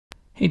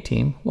Hey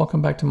team,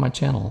 welcome back to my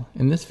channel.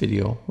 In this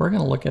video, we're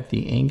going to look at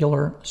the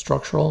Angular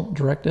Structural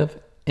Directive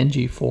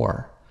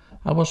ngFor.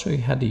 I will show you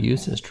how to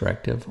use this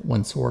directive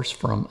when sourced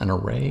from an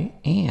array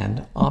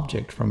and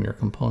object from your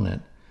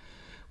component.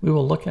 We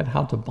will look at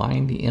how to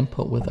bind the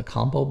input with a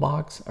combo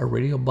box, a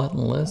radio button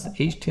list,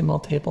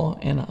 HTML table,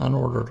 and an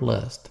unordered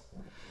list.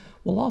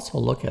 We'll also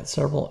look at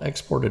several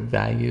exported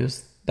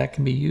values that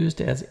can be used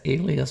as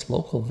alias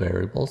local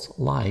variables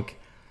like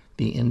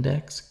the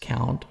index,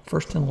 count,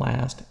 first and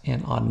last,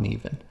 and odd and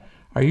even.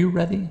 Are you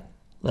ready?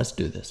 Let's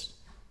do this.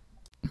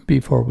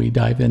 Before we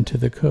dive into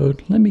the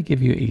code, let me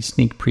give you a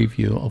sneak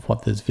preview of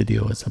what this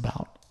video is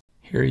about.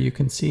 Here you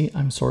can see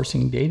I'm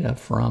sourcing data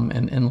from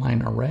an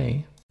inline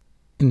array.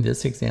 In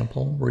this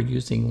example, we're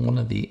using one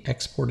of the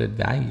exported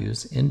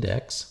values,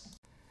 index.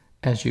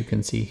 As you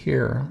can see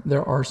here,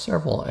 there are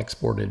several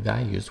exported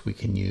values we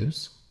can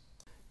use.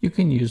 You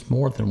can use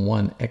more than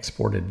one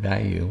exported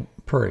value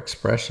per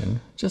expression,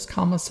 just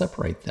comma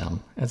separate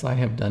them, as I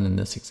have done in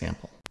this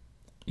example.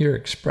 Your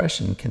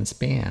expression can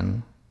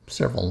span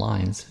several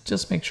lines.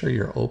 Just make sure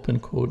your open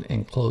quote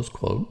and close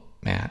quote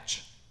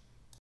match.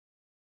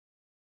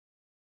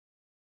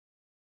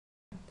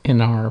 In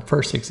our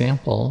first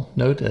example,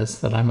 notice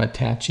that I'm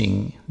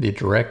attaching the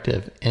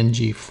directive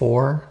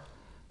ngFor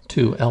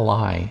to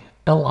li.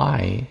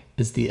 Li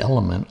is the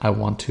element I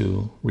want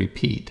to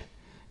repeat,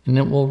 and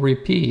it will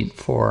repeat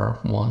for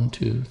 1,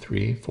 2,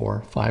 3,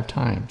 4, 5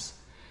 times.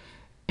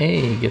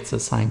 A gets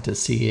assigned to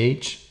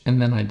ch, and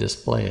then I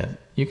display it.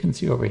 You can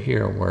see over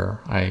here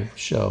where I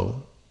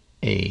show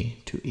A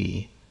to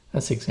E.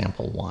 That's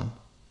example 1.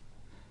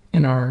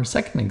 In our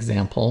second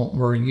example,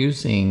 we're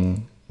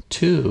using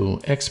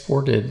two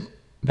exported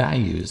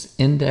values,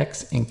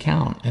 index and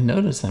count. And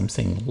notice I'm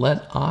saying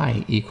let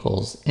I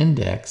equals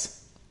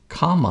index,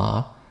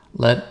 comma,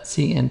 let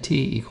cnt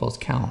equals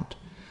count.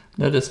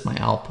 Notice my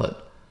output.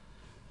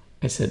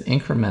 I said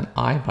increment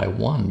I by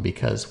 1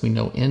 because we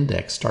know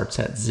index starts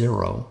at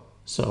 0.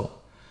 So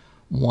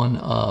 1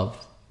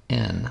 of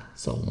n.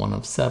 So 1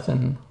 of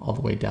 7 all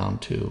the way down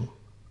to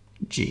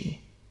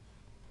g.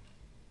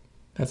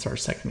 That's our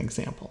second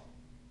example.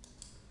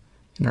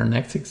 In our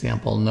next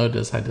example,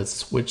 notice I just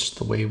switched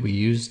the way we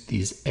use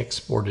these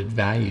exported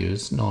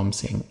values. Now I'm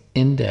saying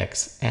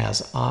index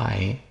as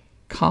I,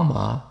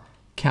 comma,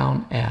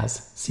 count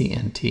as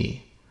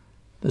cnt.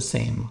 The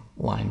same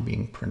line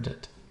being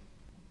printed.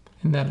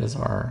 And that is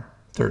our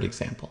third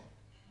example.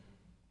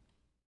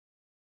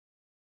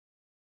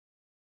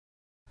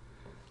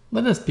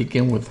 Let us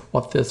begin with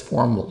what this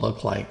form will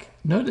look like.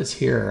 Notice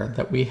here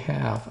that we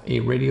have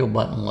a radio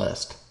button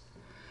list.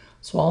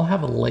 So I'll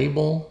have a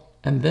label,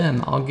 and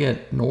then I'll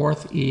get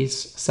north,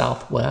 east,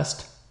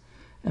 southwest.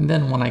 And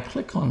then when I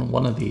click on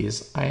one of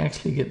these, I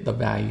actually get the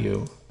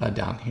value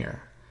down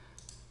here.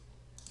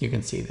 You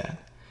can see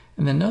that.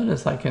 And then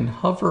notice I can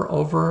hover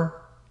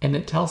over and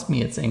it tells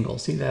me its angle.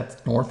 See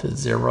that north is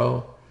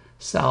 0,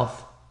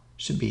 south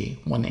should be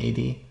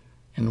 180,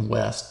 and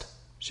west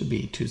should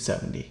be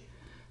 270.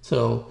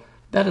 So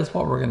that is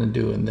what we're going to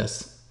do in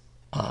this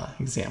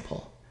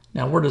example.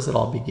 Now where does it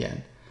all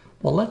begin?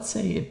 Well, let's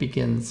say it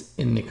begins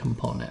in the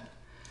component.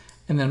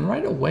 And then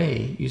right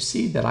away you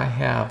see that I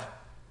have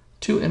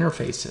two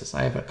interfaces.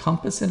 I have a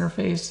compass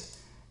interface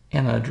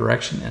and a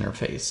direction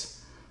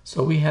interface.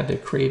 So we had to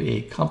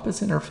create a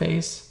compass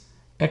interface,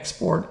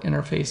 export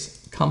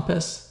interface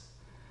compass.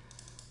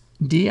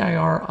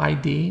 dir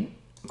ID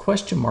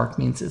question mark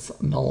means it's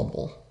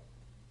nullable.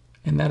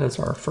 And that is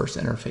our first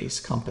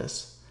interface,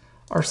 compass.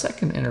 Our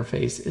second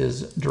interface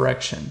is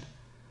direction.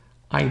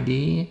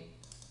 ID,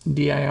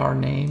 dir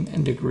name,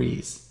 and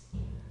degrees.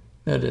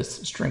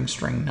 Notice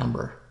string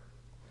number.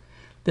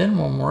 Then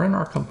when we're in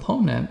our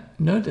component,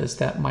 notice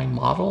that my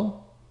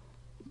model,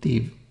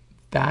 the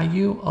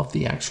value of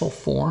the actual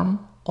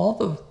form, all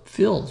the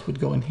fields would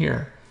go in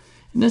here.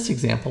 In this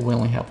example, we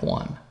only have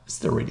one. It's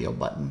the radio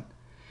button.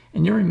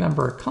 And you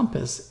remember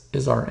compass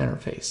is our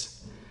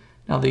interface.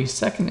 Now the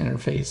second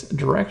interface,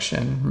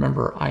 direction,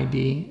 remember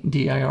ID,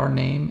 dir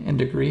name, and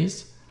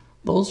degrees?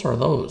 Those are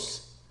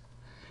those.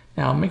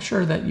 Now make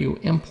sure that you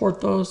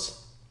import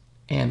those,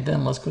 and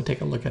then let's go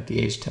take a look at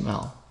the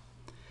HTML.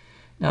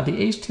 Now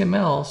the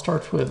HTML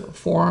starts with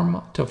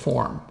form to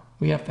form.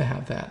 We have to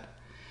have that.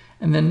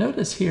 And then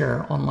notice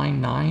here on line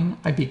 9,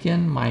 I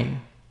begin my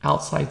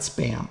outside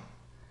span.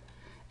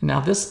 Now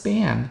this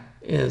span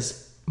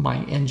is my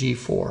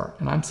ngFor,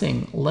 and I'm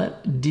saying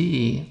let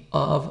D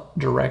of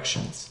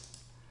directions.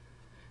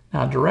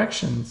 Now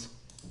directions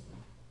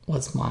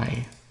was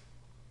my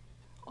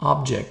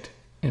object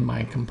in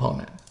my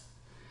component.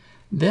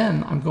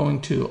 Then I'm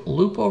going to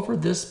loop over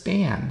this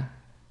span,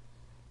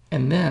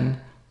 and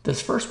then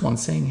this first one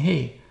saying,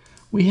 hey,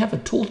 we have a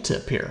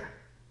tooltip here.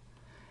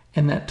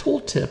 And that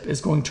tooltip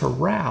is going to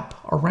wrap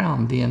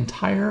around the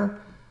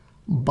entire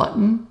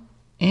button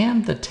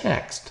and the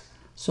text.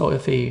 So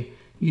if a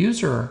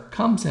user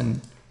comes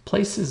and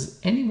places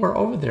anywhere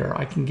over there,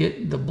 I can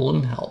get the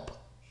balloon help.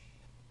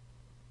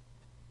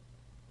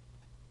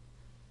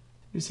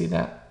 You see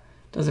that?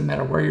 Doesn't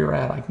matter where you're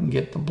at, I can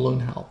get the balloon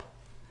help.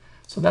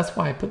 So that's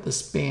why I put the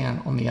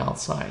span on the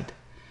outside.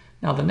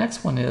 Now the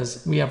next one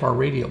is we have our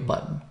radio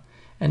button.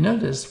 And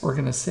notice we're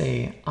going to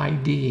say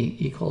ID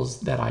equals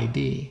that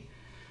ID.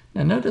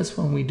 Now notice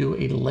when we do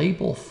a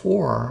label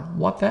for,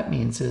 what that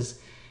means is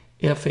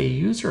if a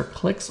user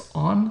clicks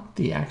on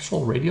the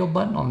actual radio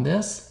button on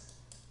this,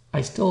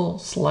 I still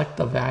select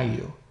the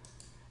value.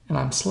 And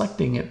I'm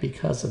selecting it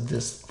because of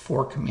this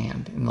for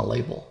command in the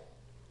label.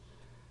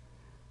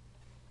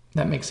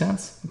 That makes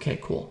sense? Okay,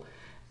 cool.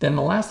 Then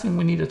the last thing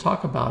we need to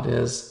talk about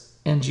is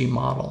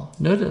ngModel.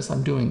 Notice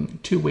I'm doing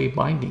two-way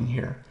binding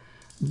here.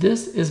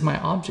 This is my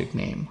object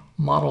name,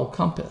 Model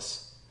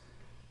Compass.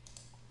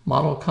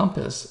 Model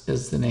Compass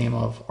is the name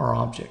of our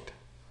object.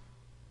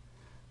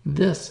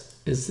 This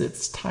is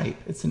its type.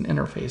 It's an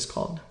interface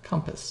called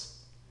Compass.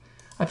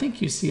 I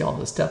think you see all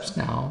the steps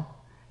now.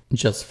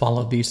 Just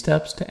follow these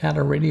steps to add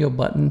a radio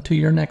button to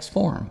your next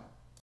form.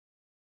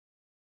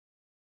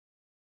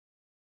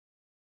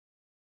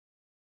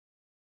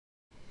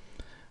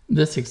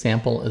 This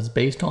example is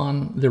based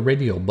on the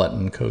radio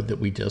button code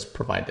that we just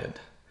provided.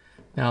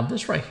 Now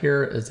this right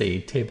here is a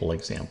table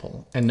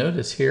example. And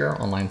notice here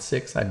on line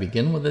 6, I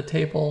begin with a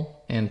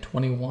table and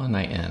 21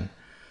 I end.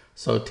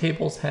 So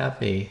tables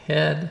have a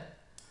head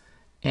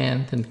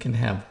and then can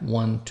have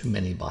one to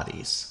many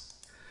bodies.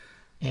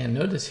 And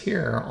notice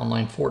here on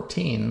line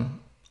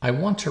 14, I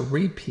want to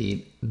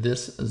repeat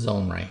this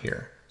zone right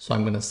here. So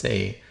I'm going to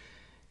say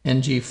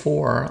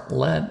ngFor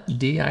let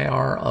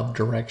dir of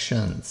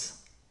directions.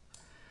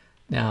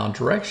 Now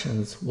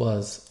directions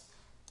was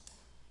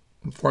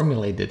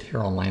formulated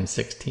here on line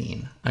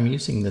 16. I'm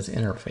using this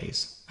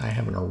interface. I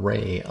have an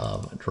array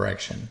of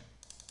direction.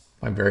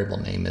 My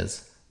variable name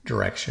is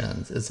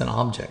directions. It's an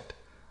object,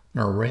 an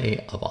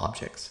array of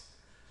objects.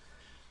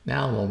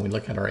 Now when we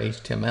look at our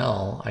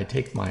HTML, I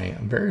take my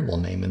variable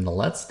name in the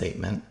let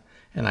statement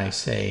and I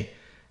say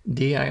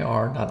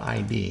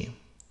dir.id,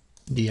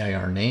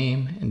 dir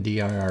name and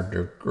dir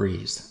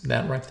degrees.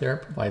 That right there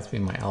provides me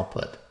my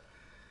output.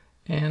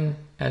 And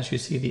as you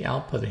see, the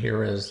output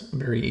here is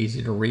very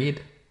easy to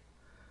read.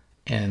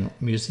 And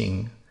I'm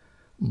using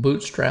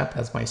Bootstrap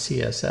as my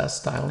CSS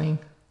styling.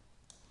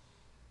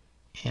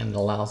 And it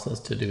allows us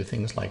to do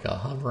things like a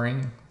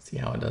hovering. See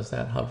how it does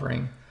that,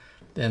 hovering.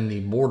 Then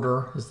the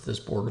border is this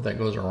border that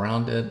goes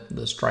around it,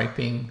 the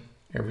striping,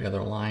 every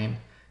other line,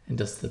 and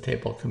just the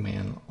table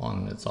command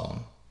on its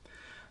own.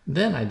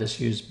 Then I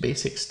just use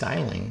basic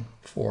styling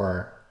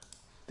for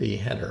the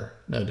header.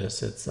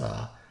 Notice its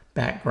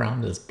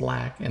background is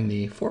black and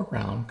the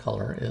foreground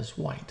color is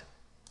white.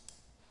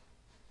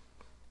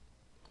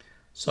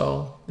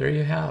 So there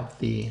you have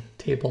the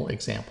table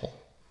example.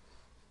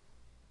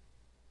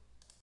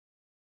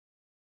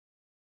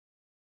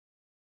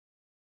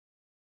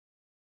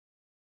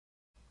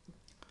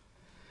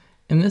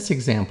 In this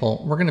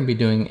example, we're going to be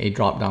doing a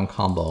drop-down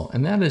combo,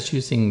 and that is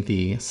using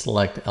the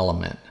select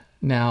element.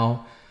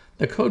 Now,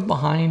 the code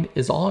behind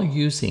is all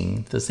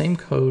using the same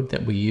code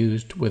that we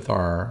used with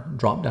our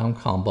drop-down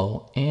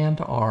combo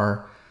and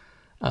our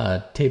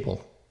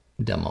table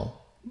demo.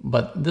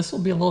 But this will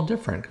be a little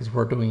different because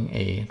we're doing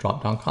a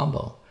drop-down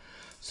combo.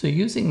 So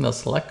using the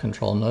select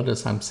control,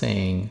 notice I'm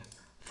saying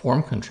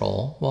form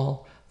control.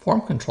 Well,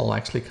 form control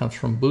actually comes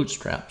from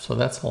Bootstrap, so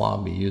that's all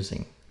I'll be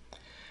using.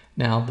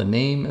 Now the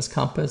name is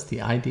Compass,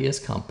 the ID is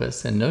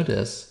Compass, and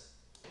notice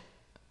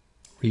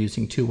we're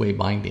using two-way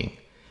binding.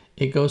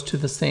 It goes to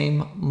the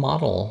same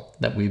model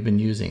that we've been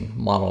using,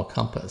 Model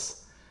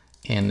Compass,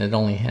 and it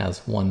only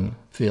has one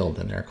field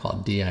in there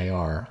called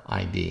dir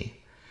ID.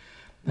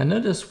 Now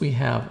notice we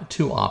have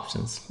two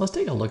options. Let's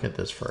take a look at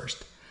this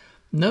first.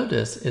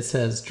 Notice it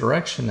says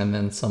direction and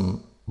then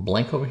some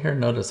blank over here.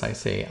 Notice I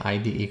say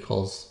ID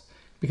equals,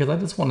 because I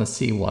just want to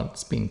see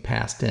what's being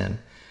passed in.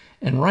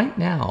 And right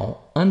now,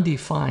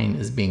 undefined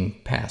is being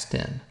passed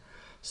in.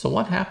 So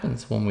what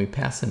happens when we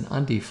pass in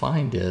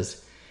undefined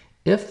is,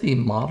 if the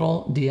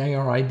model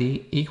dir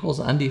ID equals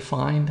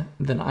undefined,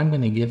 then I'm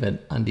going to give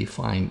it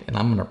undefined, and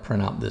I'm going to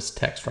print out this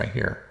text right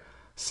here,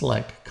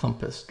 select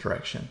compass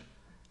direction.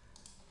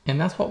 And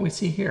that's what we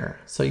see here.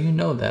 So you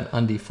know that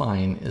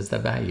undefined is the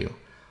value.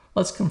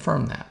 Let's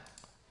confirm that.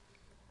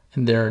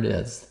 And there it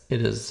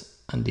is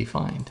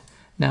undefined.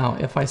 Now,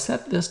 if I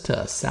set this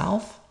to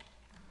south,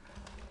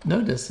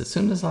 notice as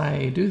soon as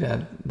I do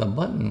that, the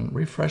button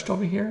refreshed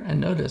over here, and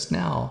notice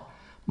now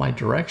my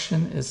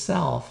direction is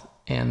south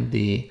and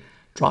the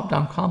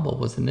drop-down combo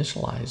was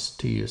initialized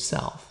to use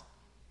south.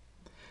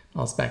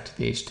 Now let's back to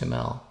the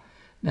HTML.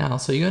 Now,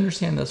 so you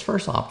understand this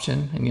first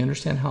option and you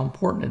understand how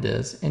important it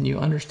is and you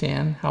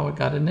understand how it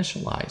got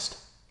initialized.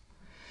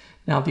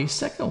 Now the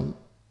second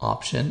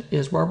option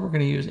is where we're going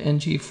to use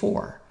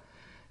ngFor.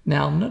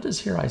 Now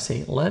notice here I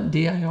say let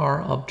dir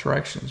of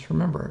directions.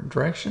 Remember,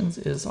 directions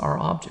is our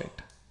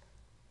object.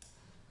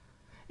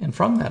 And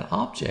from that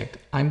object,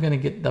 I'm going to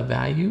get the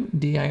value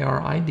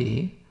dir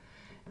ID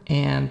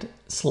and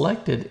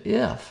selected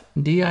if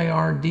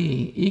dird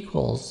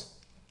equals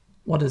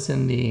what is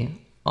in the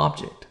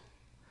object.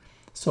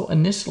 So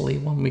initially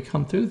when we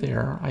come through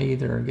there, I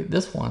either get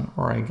this one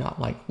or I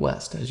got like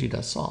west, as you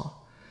just saw.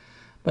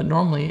 But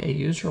normally a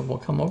user will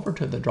come over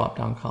to the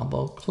drop-down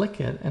combo, click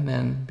it, and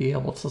then be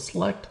able to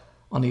select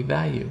on a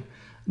value.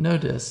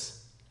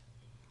 Notice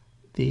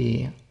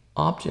the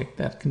object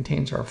that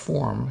contains our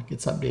form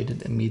gets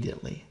updated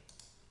immediately.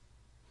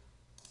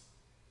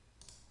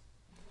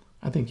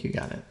 I think you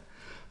got it.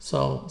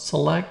 So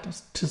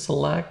select to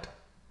select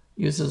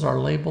uses our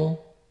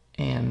label,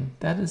 and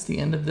that is the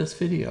end of this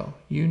video.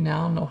 You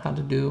now know how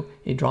to do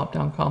a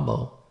drop-down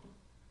combo.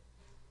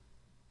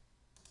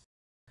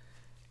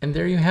 And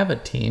there you have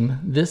it, team.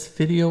 This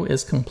video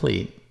is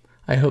complete.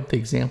 I hope the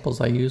examples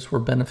I used were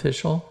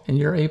beneficial and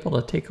you're able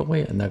to take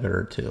away a nugget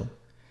or two.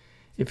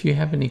 If you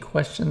have any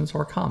questions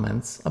or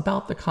comments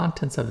about the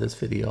contents of this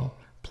video,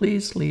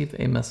 please leave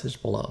a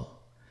message below.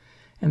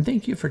 And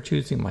thank you for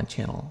choosing my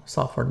channel,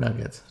 Software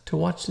Nuggets, to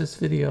watch this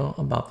video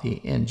about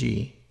the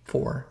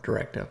ngFor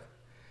directive.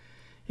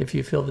 If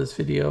you feel this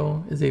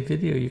video is a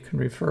video you can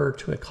refer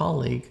to a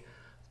colleague,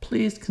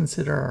 please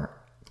consider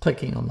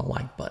clicking on the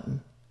like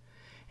button.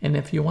 And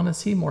if you want to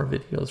see more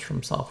videos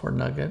from Software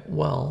Nugget,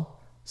 well,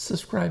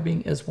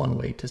 subscribing is one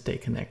way to stay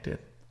connected.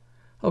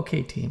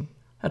 Okay, team,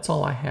 that's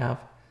all I have.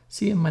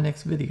 See you in my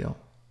next video.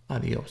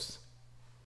 Adios.